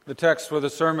The text for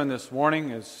the sermon this morning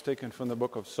is taken from the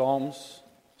book of Psalms,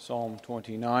 Psalm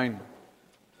 29.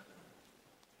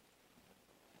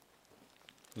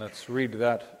 Let's read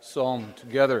that psalm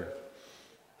together.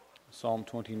 Psalm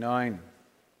 29.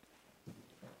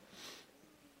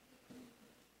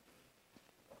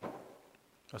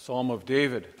 A psalm of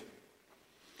David.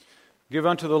 Give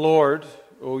unto the Lord,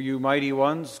 O you mighty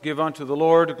ones, give unto the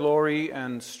Lord glory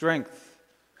and strength.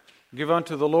 Give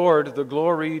unto the Lord the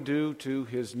glory due to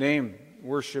his name.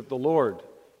 Worship the Lord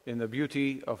in the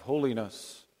beauty of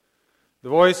holiness. The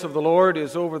voice of the Lord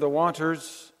is over the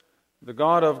waters. The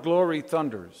God of glory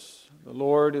thunders. The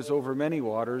Lord is over many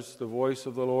waters. The voice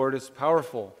of the Lord is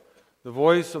powerful. The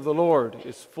voice of the Lord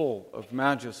is full of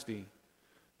majesty.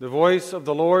 The voice of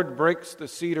the Lord breaks the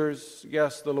cedars.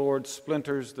 Yes, the Lord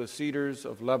splinters the cedars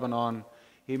of Lebanon.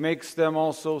 He makes them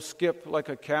also skip like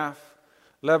a calf.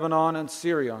 Lebanon and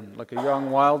Syrian like a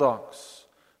young wild ox.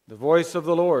 The voice of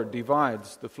the Lord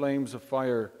divides the flames of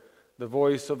fire. The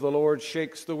voice of the Lord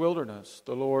shakes the wilderness.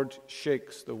 The Lord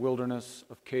shakes the wilderness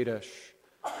of Kadesh.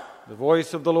 The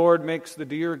voice of the Lord makes the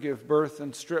deer give birth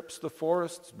and strips the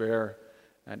forests bare.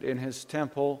 And in his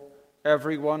temple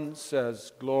everyone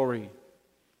says, Glory.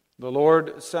 The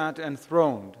Lord sat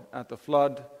enthroned at the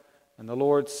flood, and the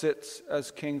Lord sits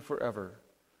as king forever.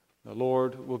 The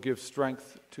Lord will give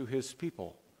strength to his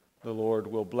people. The Lord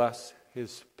will bless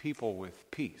his people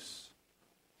with peace.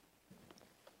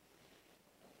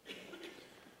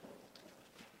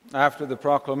 After the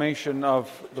proclamation of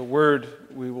the word,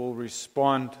 we will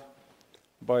respond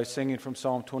by singing from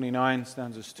Psalm 29,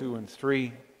 stanzas 2 and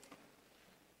 3.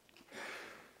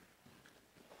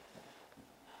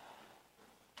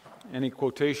 Any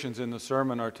quotations in the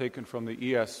sermon are taken from the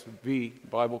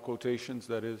ESV, Bible quotations,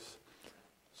 that is,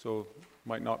 so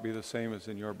might not be the same as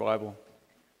in your Bible.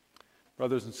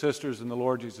 Brothers and sisters in the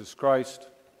Lord Jesus Christ,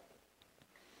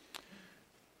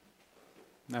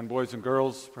 and boys and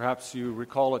girls, perhaps you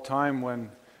recall a time when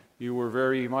you were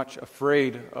very much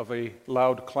afraid of a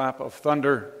loud clap of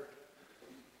thunder.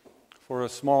 For a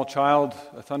small child,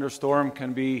 a thunderstorm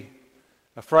can be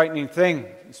a frightening thing,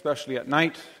 especially at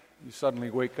night. You suddenly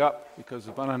wake up because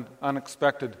of an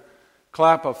unexpected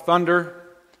clap of thunder.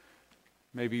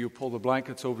 Maybe you pull the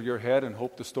blankets over your head and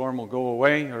hope the storm will go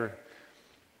away, or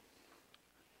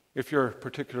if you're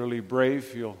particularly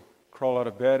brave, you'll crawl out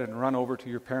of bed and run over to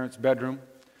your parents' bedroom.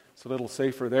 It's a little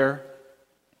safer there.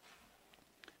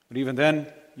 But even then,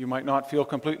 you might not feel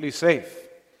completely safe.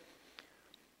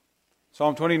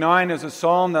 Psalm 29 is a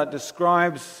psalm that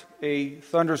describes a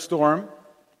thunderstorm.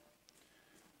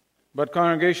 But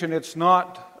congregation, it's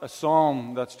not a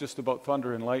psalm that's just about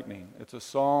thunder and lightning. It's a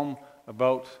psalm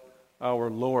about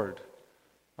our Lord,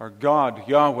 our God,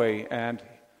 Yahweh, and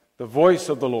the voice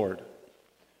of the Lord.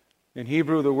 In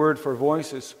Hebrew, the word for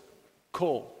voice is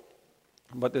kol,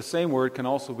 but the same word can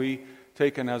also be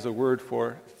taken as a word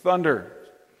for thunder.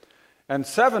 And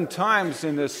 7 times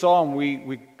in this psalm,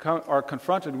 we are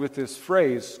confronted with this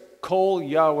phrase, kol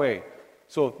Yahweh.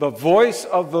 So the voice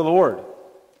of the Lord.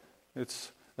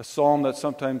 It's a psalm that's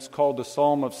sometimes called the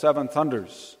Psalm of 7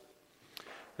 Thunders.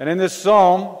 And in this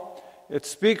psalm, it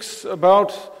speaks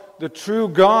about the true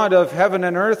God of heaven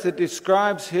and earth. It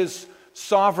describes his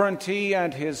sovereignty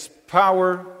and his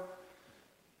power.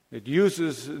 It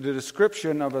uses the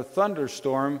description of a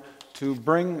thunderstorm to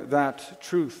bring that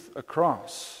truth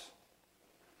across.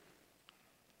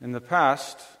 In the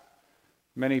past,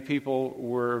 many people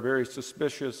were very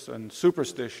suspicious and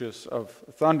superstitious of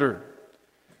thunder.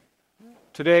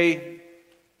 Today,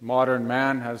 modern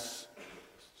man has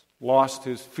lost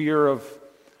his fear of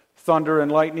thunder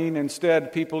and lightning.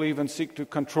 Instead, people even seek to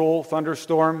control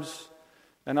thunderstorms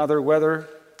and other weather.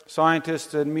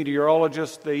 Scientists and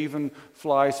meteorologists, they even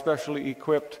fly specially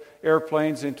equipped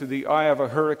airplanes into the eye of a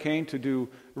hurricane to do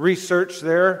research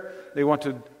there. They want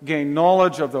to gain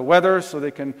knowledge of the weather so they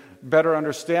can better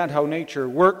understand how nature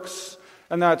works.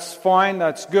 And that's fine,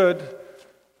 that's good.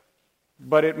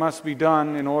 But it must be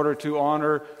done in order to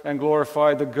honor and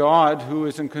glorify the God who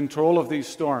is in control of these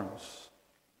storms.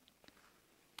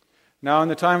 Now, in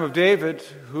the time of David,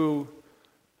 who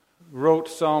wrote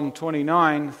Psalm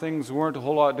 29, things weren't a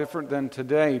whole lot different than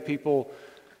today. People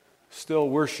still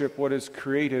worship what is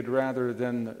created rather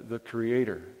than the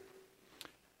Creator.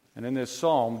 And in this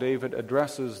psalm, David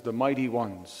addresses the mighty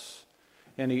ones,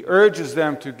 and he urges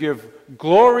them to give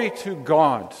glory to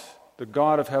God, the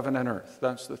God of heaven and earth.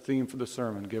 That's the theme for the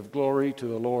sermon. Give glory to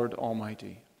the Lord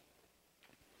Almighty.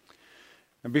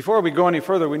 And before we go any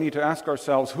further, we need to ask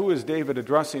ourselves, who is David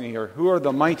addressing here? Who are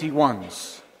the mighty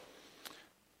ones?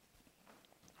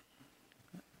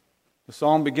 The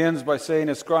psalm begins by saying,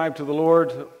 ascribe to the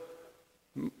Lord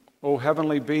O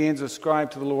heavenly beings,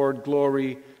 ascribe to the Lord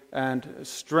glory and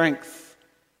strength.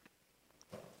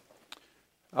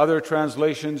 Other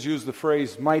translations use the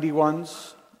phrase mighty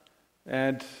ones,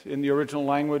 and in the original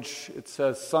language it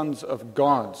says sons of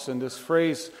gods. And this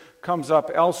phrase comes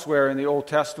up elsewhere in the Old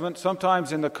Testament,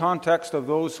 sometimes in the context of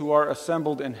those who are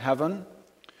assembled in heaven.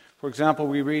 For example,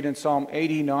 we read in Psalm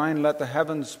 89, "Let the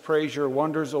heavens praise your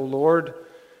wonders, O Lord,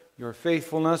 your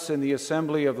faithfulness in the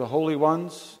assembly of the holy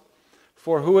ones.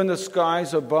 For who in the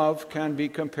skies above can be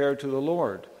compared to the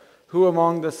Lord? Who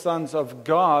among the sons of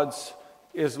gods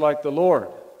is like the Lord?"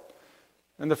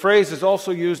 And the phrase is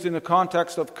also used in the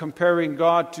context of comparing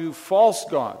God to false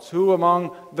gods. Who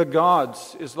among the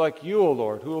gods is like you, O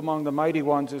Lord? Who among the mighty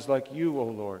ones is like you, O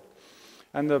Lord?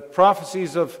 And the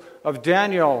prophecies of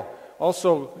Daniel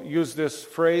also use this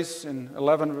phrase. In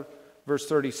 11 verse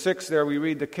 36 there we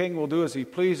read, "The king will do as he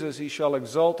pleases. He shall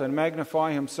exalt and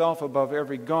magnify himself above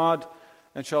every god,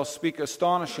 and shall speak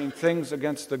astonishing things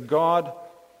against the God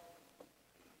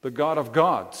of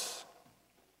gods."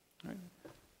 Right?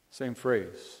 Same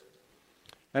phrase.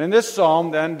 And in this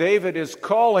psalm, then, David is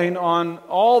calling on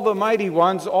all the mighty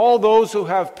ones, all those who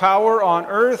have power on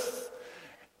earth,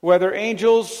 whether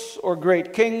angels or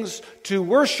great kings, to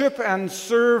worship and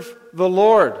serve the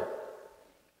Lord.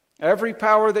 Every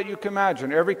power that you can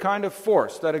imagine, every kind of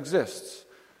force that exists,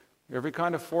 every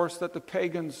kind of force that the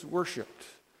pagans worshipped,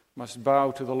 must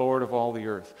bow to the Lord of all the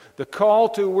earth. The call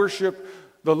to worship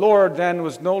the Lord then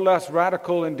was no less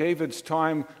radical in David's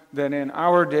time than in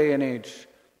our day and age.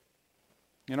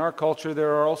 In our culture,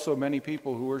 there are also many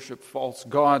people who worship false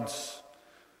gods.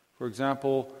 For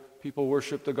example, people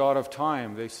worship the god of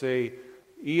time. They say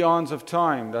eons of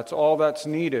time, that's all that's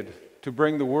needed to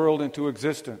bring the world into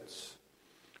existence.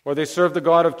 Or they serve the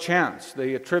god of chance.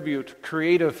 They attribute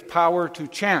creative power to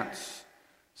chance,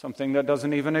 something that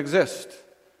doesn't even exist.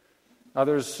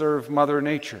 Others serve Mother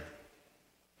Nature.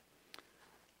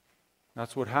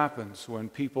 That's what happens when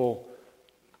people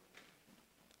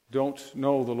don't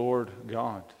know the Lord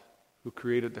God who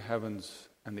created the heavens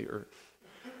and the earth.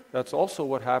 That's also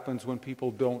what happens when people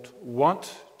don't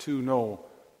want to know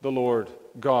the Lord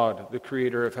God, the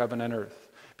creator of heaven and earth.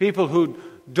 People who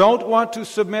don't want to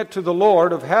submit to the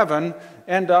Lord of heaven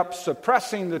end up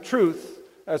suppressing the truth,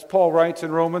 as Paul writes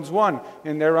in Romans 1.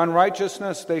 In their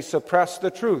unrighteousness they suppress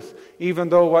the truth, even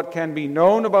though what can be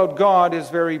known about God is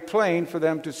very plain for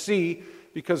them to see,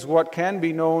 because what can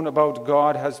be known about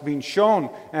God has been shown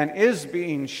and is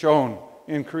being shown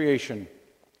in creation.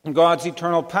 God's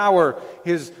eternal power,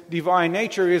 His divine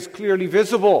nature, is clearly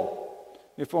visible,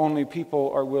 if only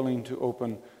people are willing to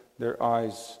open their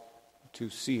eyes to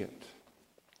see it.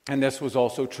 And this was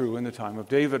also true in the time of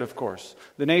David, of course.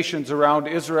 The nations around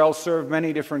Israel served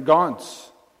many different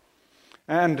gods.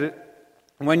 And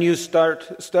when you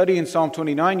start studying Psalm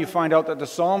 29, you find out that the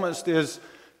psalmist is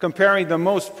comparing the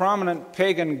most prominent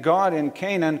pagan god in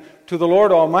Canaan to the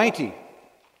Lord Almighty.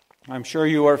 I'm sure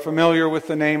you are familiar with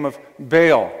the name of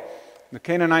Baal. The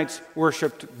Canaanites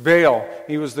worshipped Baal.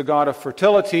 He was the god of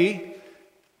fertility.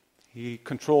 He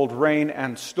controlled rain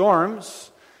and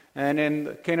storms. And in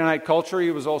the Canaanite culture,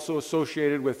 he was also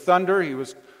associated with thunder. He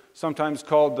was sometimes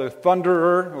called the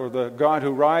thunderer, or the god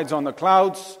who rides on the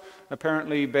clouds.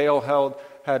 Apparently, Baal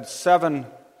had 7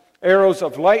 arrows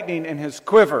of lightning in his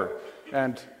quiver,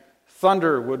 and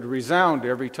thunder would resound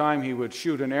every time he would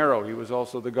shoot an arrow. He was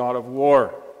also the god of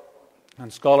war.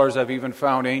 And scholars have even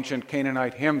found ancient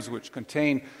Canaanite hymns which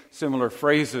contain similar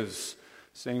phrases,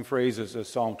 same phrases as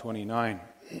Psalm 29.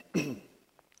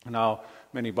 Now,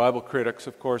 many Bible critics,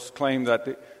 of course, claim that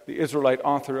the Israelite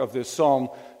author of this psalm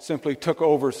simply took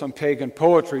over some pagan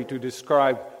poetry to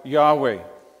describe Yahweh.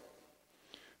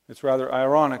 It's rather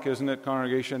ironic, isn't it,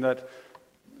 congregation, that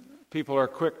people are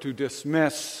quick to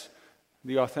dismiss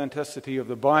the authenticity of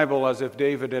the Bible as if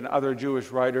David and other Jewish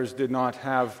writers did not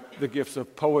have the gifts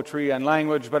of poetry and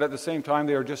language, but at the same time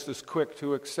they are just as quick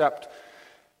to accept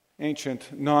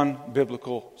ancient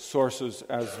non-biblical sources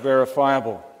as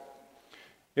verifiable.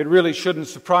 It really shouldn't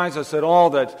surprise us at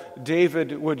all that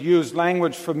David would use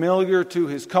language familiar to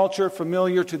his culture,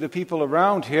 familiar to the people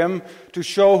around him, to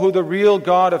show who the real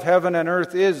God of heaven and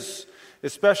earth is,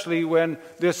 especially when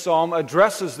this psalm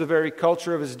addresses the very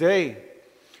culture of his day.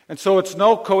 And so it's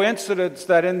no coincidence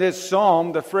that in this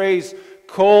psalm, the phrase,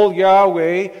 Kol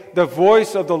Yahweh, the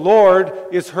voice of the Lord,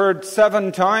 is heard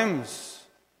 7 times.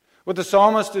 What the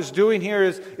psalmist is doing here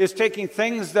is taking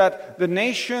things that the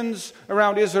nations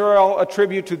around Israel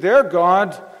attribute to their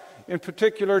God, in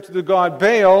particular to the god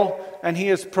Baal, and he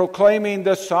is proclaiming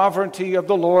the sovereignty of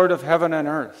the Lord of heaven and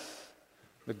earth,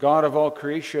 the God of all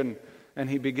creation, and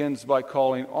he begins by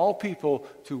calling all people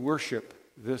to worship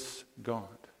this God.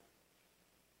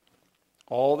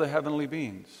 all the heavenly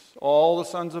beings, all the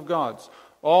sons of God,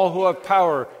 all who have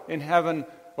power in heaven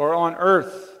or on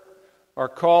earth are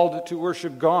called to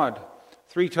worship God.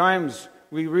 3 times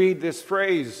we read this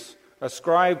phrase,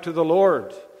 ascribe to the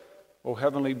Lord, O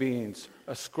heavenly beings.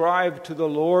 Ascribe to the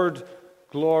Lord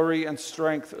glory and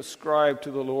strength. Ascribe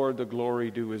to the Lord the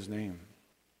glory due his name.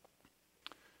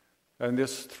 And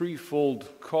this threefold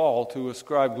call to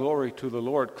ascribe glory to the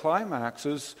Lord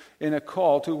climaxes in a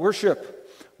call to worship.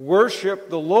 Worship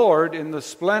the Lord in the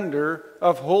splendor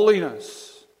of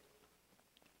holiness.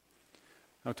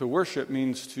 Now, to worship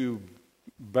means to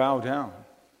bow down,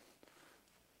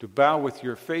 to bow with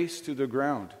your face to the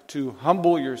ground, to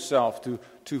humble yourself,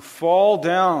 to fall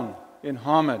down in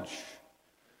homage.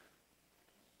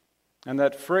 And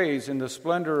that phrase, in the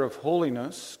splendor of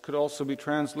holiness, could also be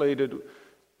translated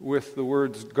with the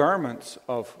words garments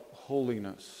of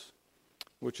holiness,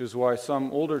 which is why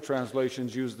some older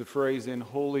translations use the phrase in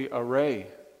holy array.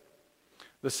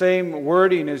 The same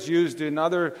wording is used in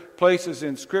other places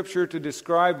in Scripture to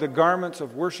describe the garments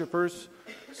of worshipers.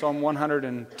 Psalm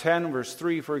 110, verse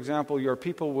 3, for example, your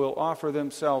people will offer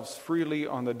themselves freely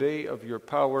on the day of your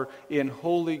power in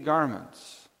holy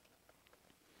garments.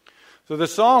 So the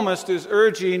psalmist is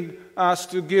urging us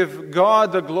to give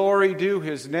God the glory due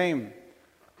his name.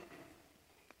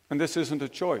 And this isn't a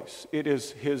choice, it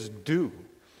is his due.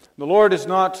 The Lord is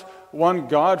not one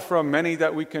God from many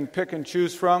that we can pick and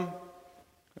choose from.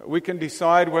 We can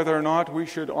decide whether or not we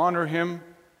should honor him.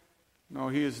 No,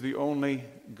 he is the only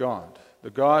God. The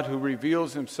God who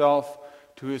reveals himself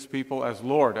to his people as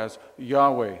Lord, as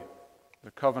Yahweh,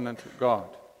 the covenant God.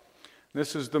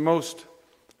 This is the most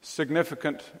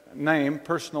significant name,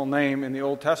 personal name in the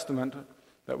Old Testament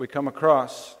that we come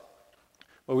across.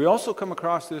 But we also come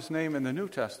across this name in the New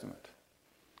Testament.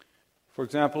 For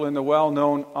example, in the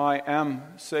well-known I am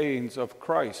sayings of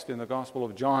Christ in the Gospel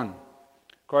of John.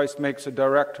 Christ makes a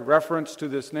direct reference to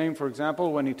this name, for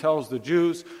example, when he tells the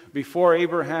Jews, before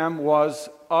Abraham was,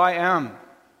 I am.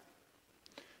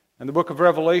 And the book of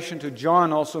Revelation to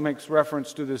John also makes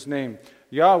reference to this name.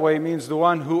 Yahweh means the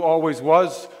one who always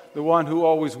was, the one who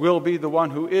always will be, the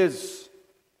one who is.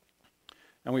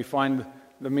 And we find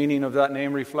the meaning of that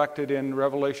name reflected in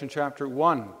Revelation chapter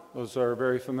 1. Those are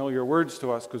very familiar words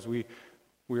to us because we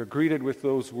are greeted with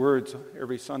those words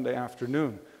every Sunday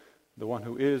afternoon. The one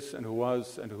who is and who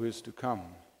was and who is to come.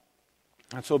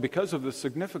 And so because of the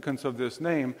significance of this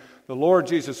name, the Lord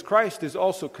Jesus Christ is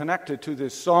also connected to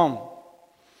this psalm.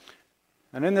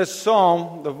 And in this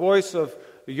psalm, the voice of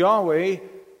Yahweh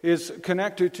is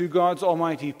connected to God's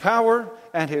almighty power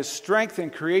and his strength in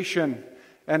creation.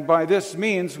 And by this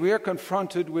means, we are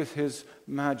confronted with his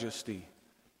majesty.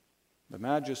 The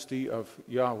majesty of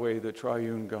Yahweh, the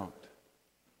triune God.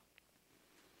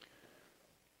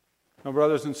 Now,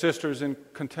 brothers and sisters, in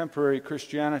contemporary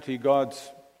Christianity,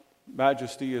 God's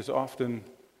majesty is often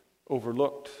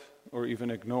overlooked or even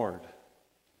ignored.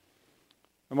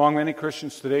 Among many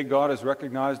Christians today, God is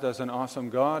recognized as an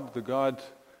awesome God, the God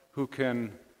who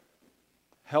can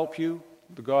help you,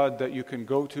 the God that you can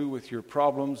go to with your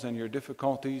problems and your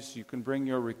difficulties. You can bring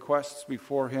your requests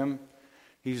before him.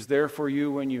 He's there for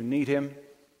you when you need him.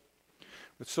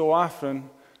 But so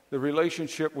often, the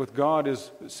relationship with God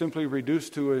is simply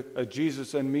reduced to a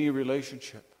Jesus and me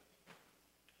relationship.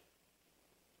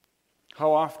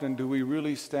 How often do we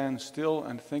really stand still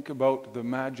and think about the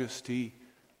majesty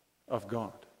of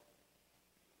God?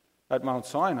 At Mount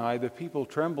Sinai, the people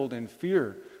trembled in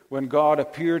fear when God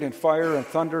appeared in fire and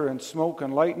thunder and smoke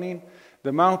and lightning.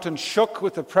 The mountain shook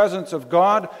with the presence of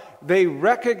God. They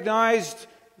recognized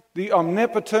the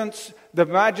omnipotence, the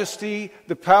majesty,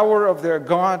 the power of their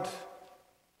God.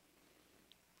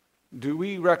 Do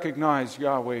we recognize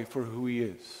Yahweh for who he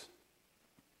is?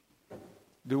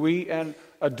 Do we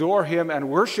adore him and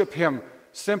worship him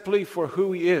simply for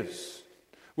who he is?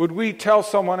 Would we tell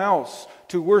someone else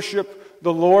to worship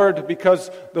the Lord because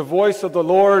the voice of the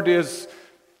Lord is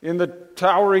in the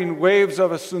towering waves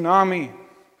of a tsunami,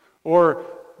 or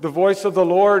the voice of the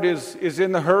Lord is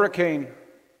in the hurricane?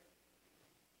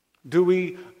 Do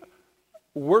we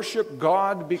worship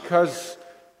God because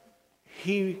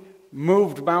he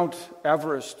moved Mount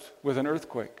Everest with an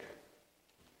earthquake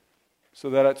so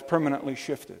that it's permanently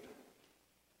shifted?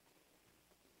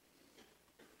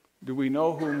 Do we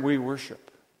know whom we worship?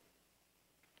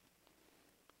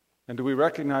 And do we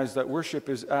recognize that worship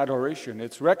is adoration?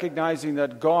 It's recognizing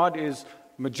that God is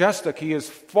majestic. He is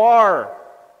far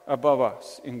above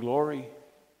us in glory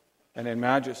and in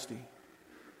majesty.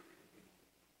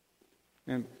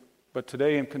 But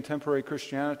today in contemporary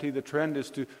Christianity, the trend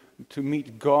is to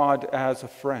meet God as a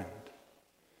friend,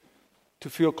 to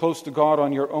feel close to God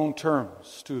on your own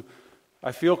terms, to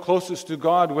I feel closest to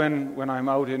God when I'm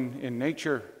out in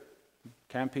nature,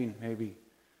 camping maybe,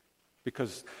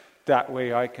 because that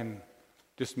way I can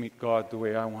just meet God the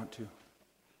way I want to,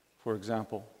 for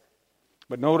example.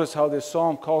 But notice how this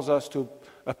psalm calls us to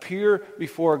appear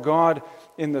before God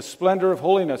in the splendor of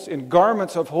holiness, in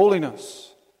garments of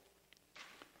holiness.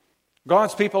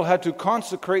 God's people had to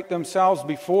consecrate themselves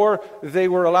before they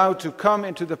were allowed to come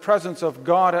into the presence of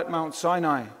God at Mount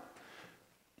Sinai.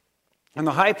 And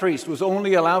the high priest was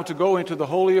only allowed to go into the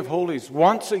Holy of Holies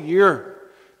once a year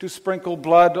to sprinkle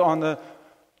blood on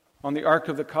the Ark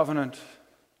of the Covenant.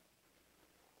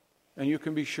 And you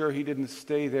can be sure he didn't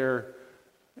stay there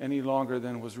any longer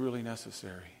than was really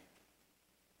necessary.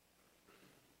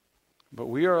 But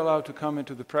we are allowed to come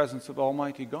into the presence of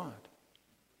Almighty God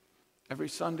every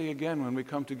Sunday again when we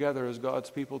come together as God's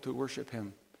people to worship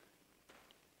Him.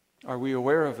 Are we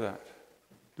aware of that?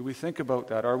 Do we think about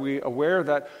that? Are we aware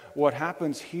that what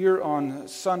happens here on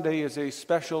Sunday is a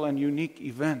special and unique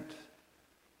event?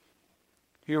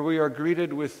 Here we are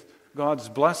greeted with God's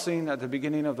blessing at the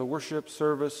beginning of the worship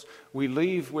service. We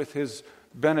leave with His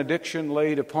benediction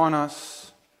laid upon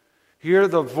us. Here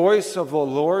the voice of the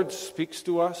Lord speaks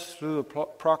to us through the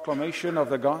proclamation of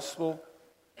the gospel.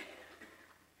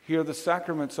 Here the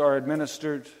sacraments are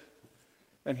administered,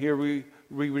 and here we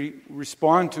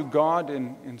respond to God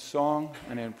in song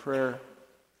and in prayer.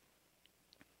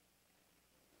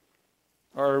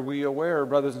 Are we aware,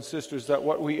 brothers and sisters, that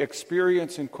what we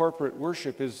experience in corporate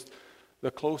worship is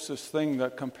the closest thing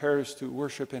that compares to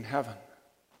worship in heaven?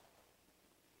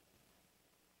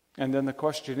 And then the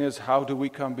question is, how do we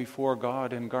come before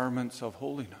God in garments of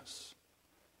holiness?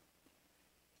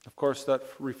 Of course, that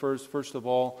refers first of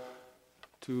all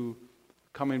to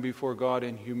coming before God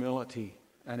in humility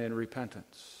and in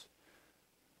repentance.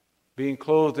 Being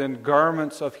clothed in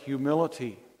garments of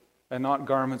humility and not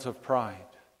garments of pride.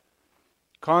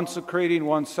 Consecrating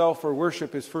oneself for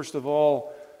worship is first of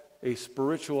all a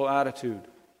spiritual attitude.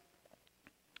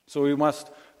 So we must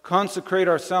consecrate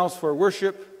ourselves for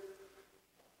worship,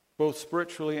 both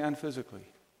spiritually and physically.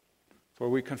 For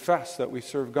we confess that we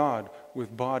serve God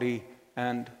with body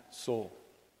and soul.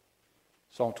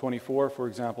 Psalm 24, for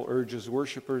example, urges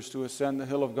worshipers to ascend the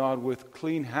hill of God with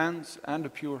clean hands and a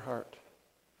pure heart.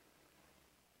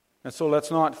 And so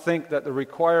let's not think that the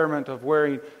requirement of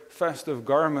wearing festive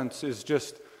garments is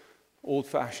just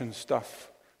old-fashioned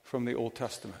stuff from the Old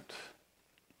Testament.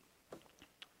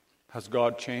 Has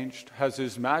God changed? Has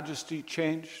His majesty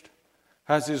changed?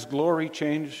 Has His glory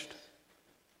changed?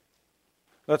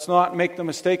 Let's not make the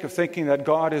mistake of thinking that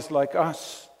God is like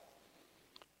us.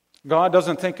 God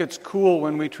doesn't think it's cool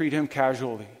when we treat Him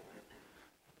casually,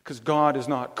 because God is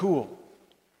not cool.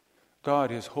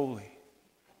 God is holy.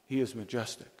 He is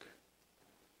majestic.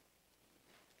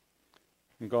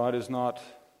 And God is not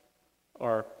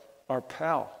our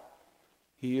pal.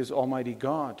 He is Almighty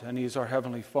God, and He is our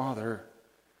Heavenly Father.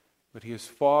 But He is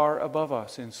far above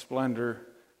us in splendor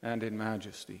and in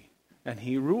majesty. And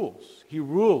He rules. He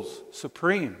rules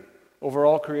supreme over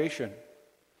all creation.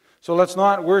 So let's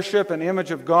not worship an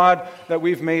image of God that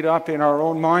we've made up in our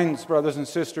own minds, brothers and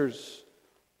sisters.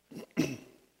 And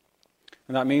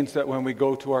that means that when we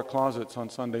go to our closets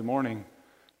on Sunday morning,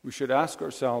 we should ask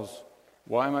ourselves,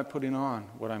 why am I putting on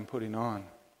what I'm putting on?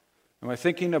 Am I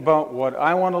thinking about what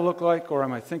I want to look like, or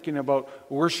am I thinking about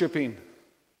worshiping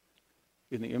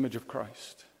in the image of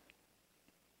Christ?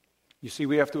 You see,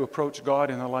 we have to approach God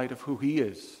in the light of who He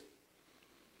is.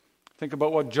 Think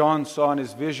about what John saw in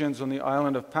his visions on the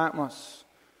island of Patmos.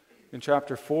 In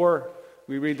chapter 4,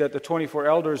 we read that the 24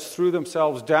 elders threw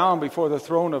themselves down before the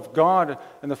throne of God,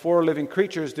 and the 4 living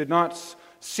creatures did not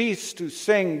cease to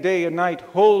sing day and night,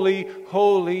 "Holy,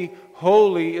 holy,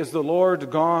 holy is the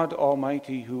Lord God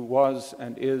Almighty, who was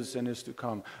and is to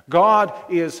come." God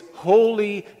is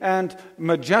holy and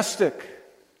majestic.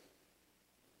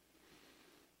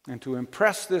 And to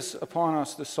impress this upon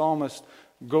us, the psalmist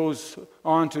goes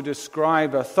on to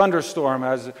describe a thunderstorm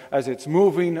as it's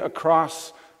moving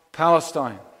across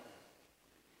Palestine,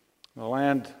 the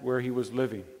land where he was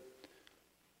living.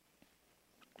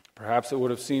 Perhaps it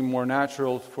would have seemed more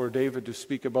natural for David to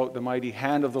speak about the mighty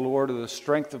hand of the Lord or the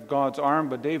strength of God's arm,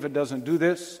 but David doesn't do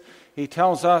this. He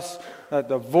tells us that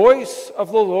the voice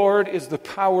of the Lord is the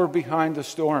power behind the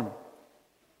storm.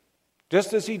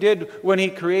 Just as He did when He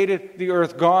created the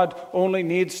earth, God only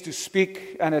needs to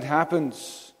speak and it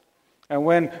happens. And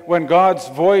when God's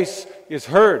voice is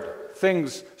heard,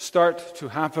 things start to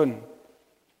happen.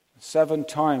 7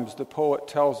 times the poet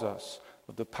tells us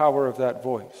of the power of that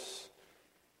voice.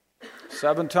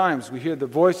 7 times we hear the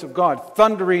voice of God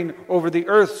thundering over the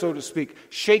earth, so to speak,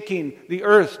 shaking the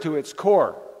earth to its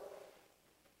core.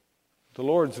 The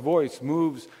Lord's voice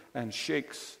moves and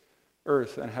shakes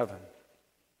earth and heaven.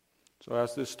 So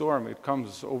as this storm, it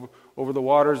comes over the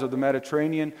waters of the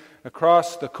Mediterranean,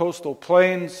 across the coastal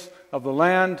plains of the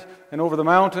land, and over the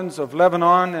mountains of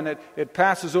Lebanon, and it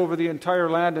passes over the entire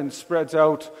land and spreads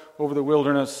out over the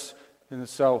wilderness in the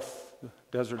south, the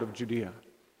desert of Judea.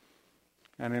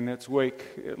 And in its wake,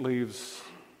 it leaves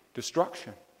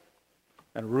destruction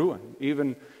and ruin.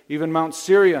 Even Mount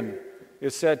Sirion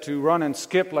is said to run and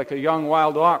skip like a young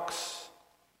wild ox.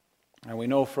 And we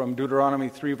know from Deuteronomy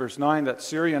 3 verse 9 that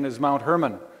Sirion is Mount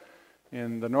Hermon.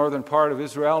 In the northern part of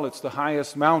Israel, it's the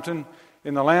highest mountain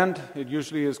in the land. It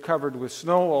usually is covered with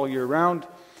snow all year round.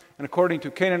 And according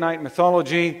to Canaanite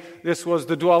mythology, this was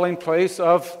the dwelling place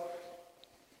of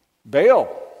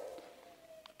Baal.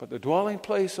 But the dwelling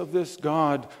place of this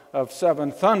God of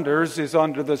seven thunders is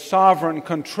under the sovereign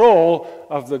control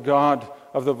of the God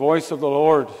of the voice of the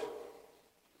Lord.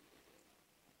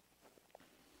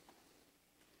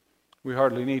 We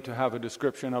hardly need to have a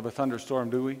description of a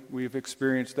thunderstorm, do we? We've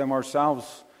experienced them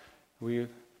ourselves. In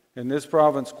this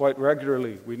province quite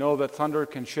regularly. We know that thunder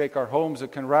can shake our homes,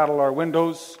 it can rattle our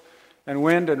windows, and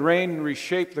wind and rain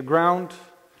reshape the ground.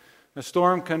 A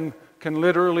storm can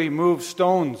literally move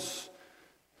stones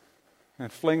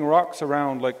and fling rocks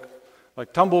around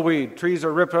like tumbleweed. Trees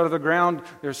are ripped out of the ground,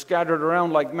 they're scattered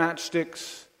around like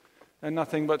matchsticks, and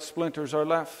nothing but splinters are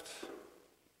left.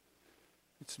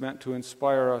 It's meant to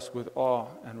inspire us with awe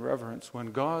and reverence.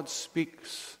 When God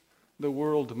speaks, the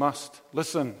world must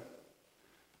listen.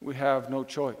 We have no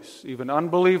choice. Even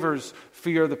unbelievers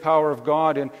fear the power of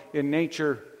God in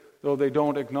nature, though they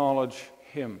don't acknowledge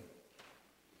Him.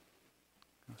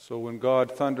 So when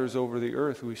God thunders over the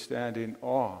earth, we stand in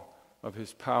awe of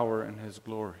His power and His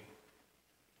glory.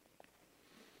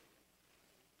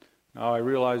 Now I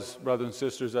realize, brothers and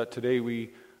sisters, that today we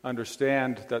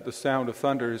understand that the sound of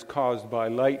thunder is caused by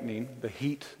lightning, the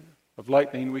heat of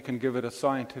lightning. We can give it a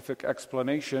scientific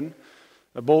explanation.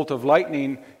 A bolt of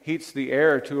lightning heats the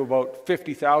air to about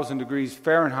 50,000 degrees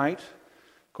Fahrenheit,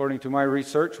 according to my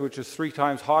research, which is 3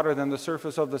 times hotter than the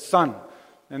surface of the sun.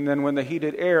 And then when the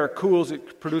heated air cools,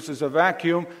 it produces a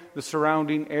vacuum. The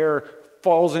surrounding air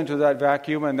falls into that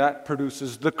vacuum, and that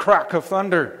produces the crack of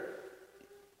thunder.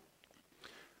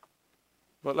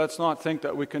 But let's not think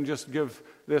that we can just give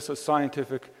this a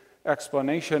scientific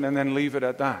explanation and then leave it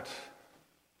at that.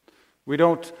 We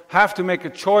don't have to make a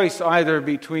choice either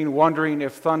between wondering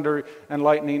if thunder and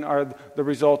lightning are the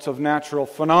results of natural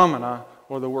phenomena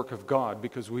or the work of God,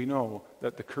 because we know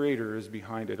that the Creator is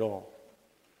behind it all.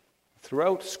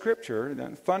 Throughout Scripture,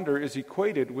 then, thunder is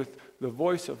equated with the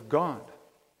voice of God.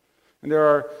 And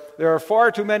there are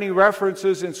far too many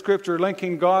references in Scripture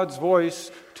linking God's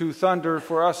voice to thunder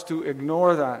for us to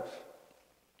ignore that.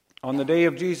 On the day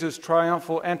of Jesus'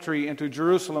 triumphal entry into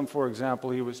Jerusalem, for example,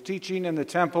 He was teaching in the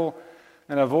temple,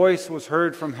 and a voice was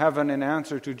heard from heaven in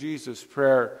answer to Jesus'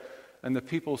 prayer, and the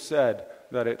people said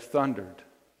that it thundered.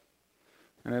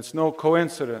 And it's no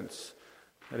coincidence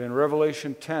that in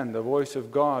Revelation 10, the voice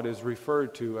of God is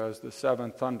referred to as the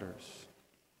 7 thunders.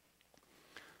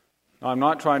 Now, I'm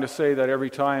not trying to say that every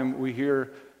time we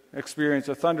experience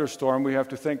a thunderstorm, we have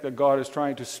to think that God is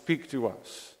trying to speak to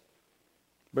us.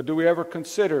 But do we ever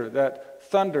consider that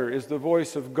thunder is the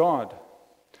voice of God?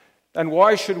 And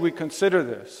why should we consider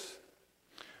this?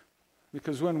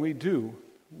 Because when we do,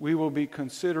 we will be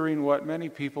considering what many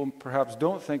people perhaps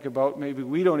don't think about, maybe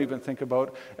we don't even think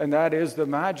about, and that is the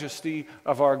majesty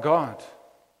of our God.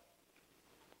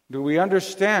 Do we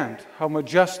understand how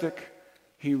majestic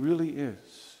He really is?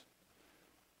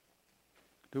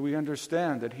 Do we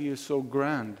understand that He is so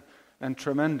grand and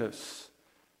tremendous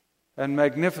and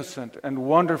magnificent and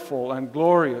wonderful and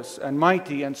glorious and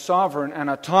mighty and sovereign and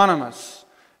autonomous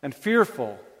and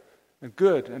fearful and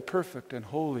good and perfect and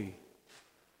holy,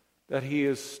 that He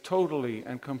is totally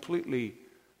and completely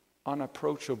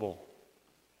unapproachable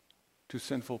to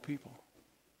sinful people?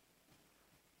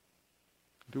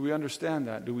 Do we understand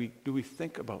that? Do we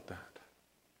think about that?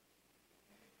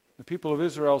 The people of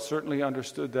Israel certainly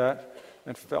understood that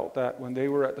and felt that when they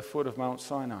were at the foot of Mount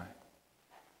Sinai.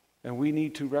 And we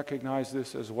need to recognize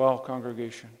this as well,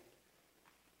 congregation.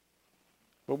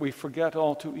 But we forget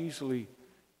all too easily.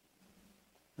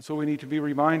 And so we need to be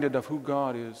reminded of who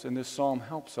God is. And this psalm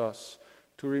helps us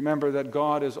to remember that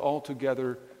God is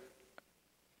altogether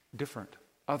different,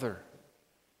 other.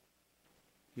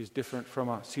 He's different from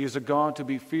us. He is a God to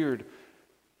be feared.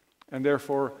 And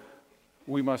therefore,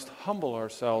 we must humble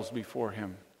ourselves before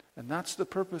Him. And that's the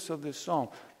purpose of this psalm.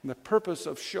 And the purpose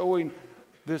of showing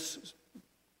this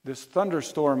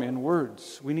thunderstorm in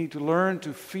words. We need to learn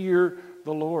to fear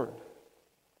the Lord.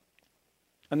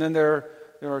 And then there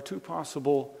there are two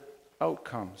possible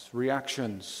outcomes,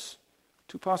 reactions,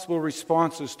 two possible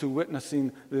responses to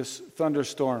witnessing this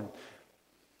thunderstorm.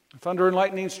 Thunder and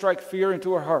lightning strike fear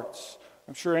into our hearts.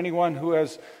 I'm sure anyone who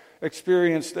has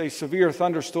experienced a severe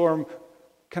thunderstorm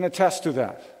can attest to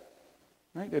that.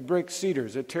 Right? It breaks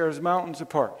cedars. It tears mountains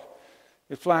apart.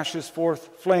 It flashes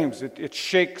forth flames. It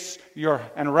shakes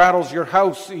and rattles your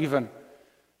house even.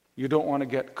 You don't want to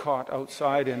get caught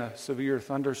outside in a severe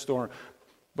thunderstorm.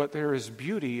 But there is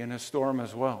beauty in a storm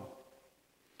as well.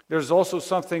 There's also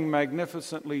something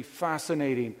magnificently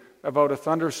fascinating about a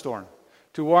thunderstorm.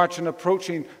 To watch an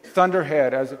approaching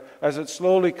thunderhead as it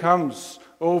slowly comes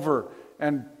over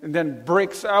and then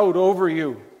breaks out over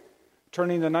you,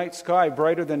 turning the night sky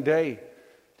brighter than day.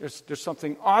 There's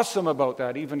something awesome about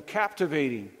that, even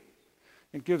captivating.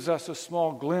 It gives us a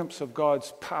small glimpse of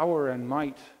God's power and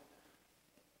might.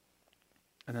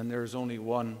 And then there's only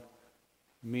one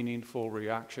meaningful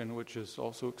reaction, which is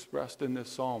also expressed in this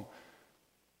psalm.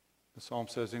 The psalm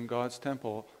says, in God's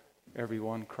temple,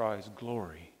 everyone cries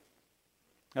glory.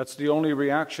 That's the only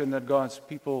reaction that God's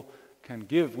people can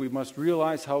give. We must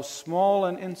realize how small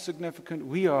and insignificant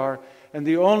we are, and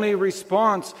the only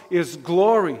response is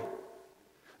glory.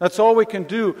 That's all we can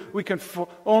do. We can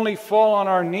only fall on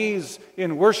our knees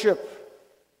in worship.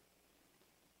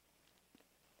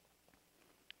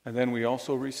 And then we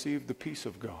also receive the peace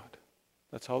of God.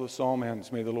 That's how the psalm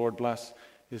ends. May the Lord bless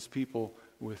his people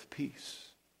with peace.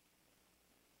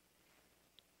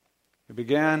 It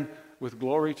began with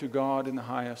glory to God in the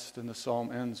highest, and the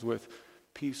psalm ends with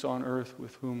peace on earth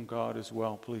with whom God is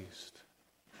well pleased.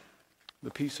 The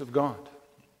peace of God.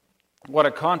 What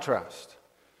a contrast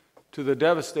to the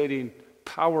devastating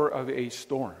power of a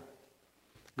storm.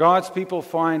 God's people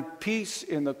find peace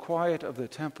in the quiet of the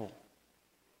temple.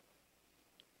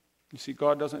 You see,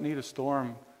 God doesn't need a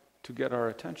storm to get our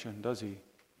attention, does he?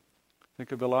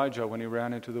 Think of Elijah when he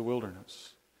ran into the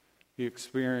wilderness. He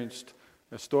experienced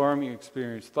a storm, he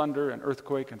experienced thunder and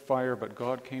earthquake and fire, but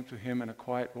God came to him in a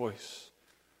quiet voice,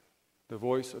 the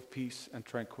voice of peace and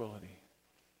tranquility.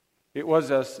 It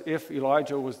was as if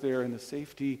Elijah was there in the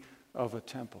safety of a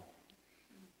temple.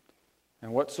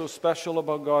 And what's so special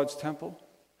about God's temple?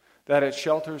 That it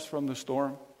shelters from the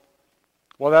storm.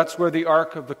 Well, that's where the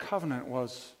Ark of the Covenant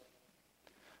was.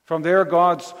 From there,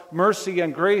 God's mercy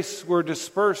and grace were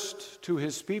dispersed to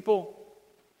his people.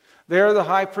 There, the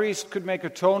high priest could make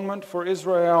atonement for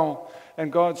Israel,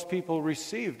 and God's people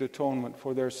received atonement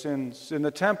for their sins. In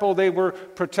the temple, they were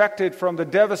protected from the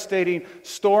devastating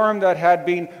storm that had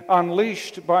been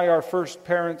unleashed by our first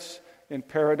parents in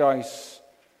paradise,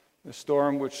 the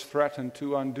storm which threatened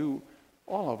to undo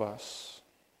all of us.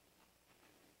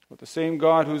 But the same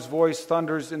God whose voice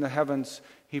thunders in the heavens,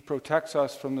 he protects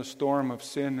us from the storm of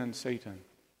sin and Satan.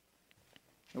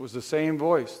 It was the same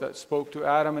voice that spoke to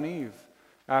Adam and Eve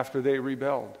after they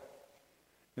rebelled.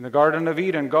 In the Garden of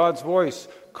Eden, God's voice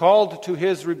called to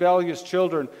his rebellious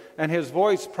children, and his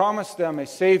voice promised them a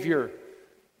Savior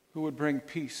who would bring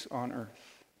peace on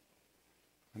earth.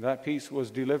 And that peace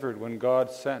was delivered when God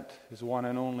sent his one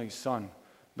and only Son,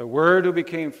 the Word who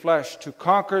became flesh, to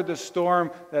conquer the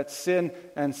storm that sin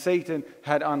and Satan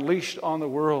had unleashed on the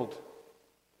world.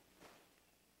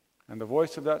 And the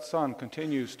voice of that Son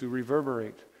continues to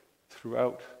reverberate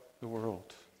throughout the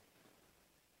world.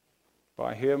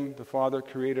 By him, the Father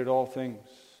created all things.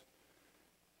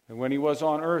 And when he was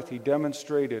on earth, he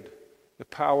demonstrated the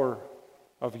power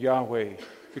of Yahweh.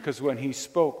 Because when he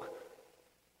spoke,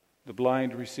 the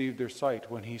blind received their sight.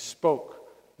 When he spoke,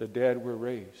 the dead were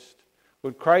raised.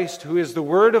 When Christ, who is the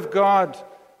Word of God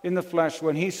in the flesh,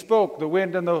 when he spoke, the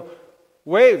wind and the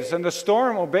waves and the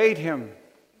storm obeyed him.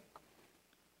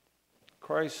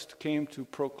 Christ came to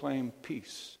proclaim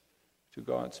peace to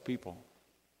God's people.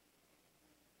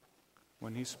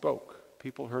 When he spoke,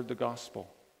 people heard the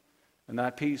gospel. And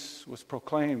that peace was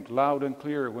proclaimed loud and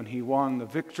clear when he won the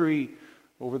victory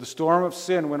over the storm of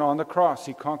sin, when on the cross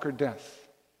he conquered death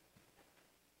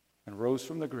and rose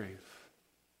from the grave.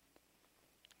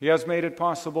 He has made it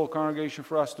possible, congregation,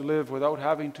 for us to live without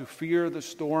having to fear the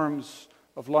storms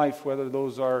of life, whether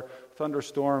those are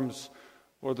thunderstorms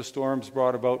or the storms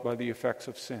brought about by the effects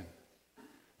of sin.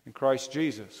 In Christ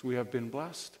Jesus, we have been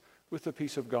blessed with the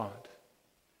peace of God.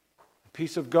 The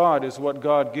peace of God is what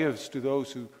God gives to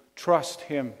those who trust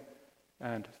him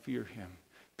and fear him.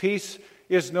 Peace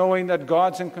is knowing that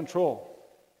God's in control,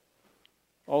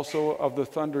 also of the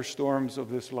thunderstorms of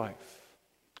this life.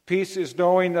 Peace is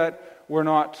knowing that we're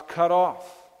not cut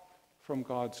off from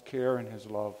God's care and his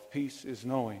love. Peace is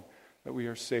knowing that we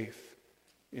are safe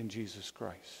in Jesus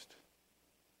Christ.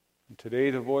 And today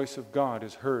the voice of God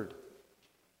is heard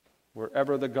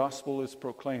wherever the gospel is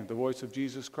proclaimed. The voice of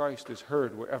Jesus Christ is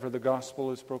heard wherever the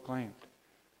gospel is proclaimed.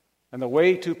 And the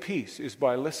way to peace is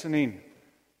by listening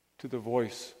to the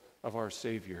voice of our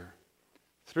Savior.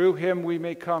 Through him we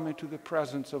may come into the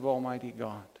presence of Almighty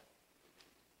God.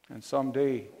 And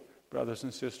someday, brothers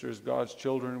and sisters, God's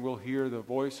children will hear the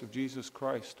voice of Jesus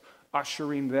Christ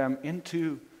ushering them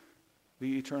into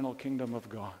the eternal kingdom of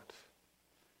God.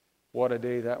 What a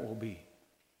day that will be.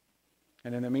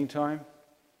 And in the meantime,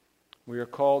 we are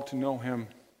called to know him,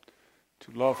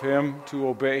 to love him, to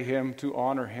obey him, to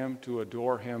honor him, to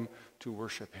adore him, to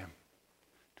worship him,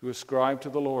 to ascribe to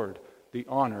the Lord the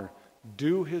honor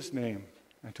due his name,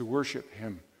 and to worship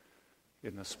him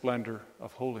in the splendor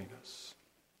of holiness.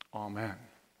 Amen.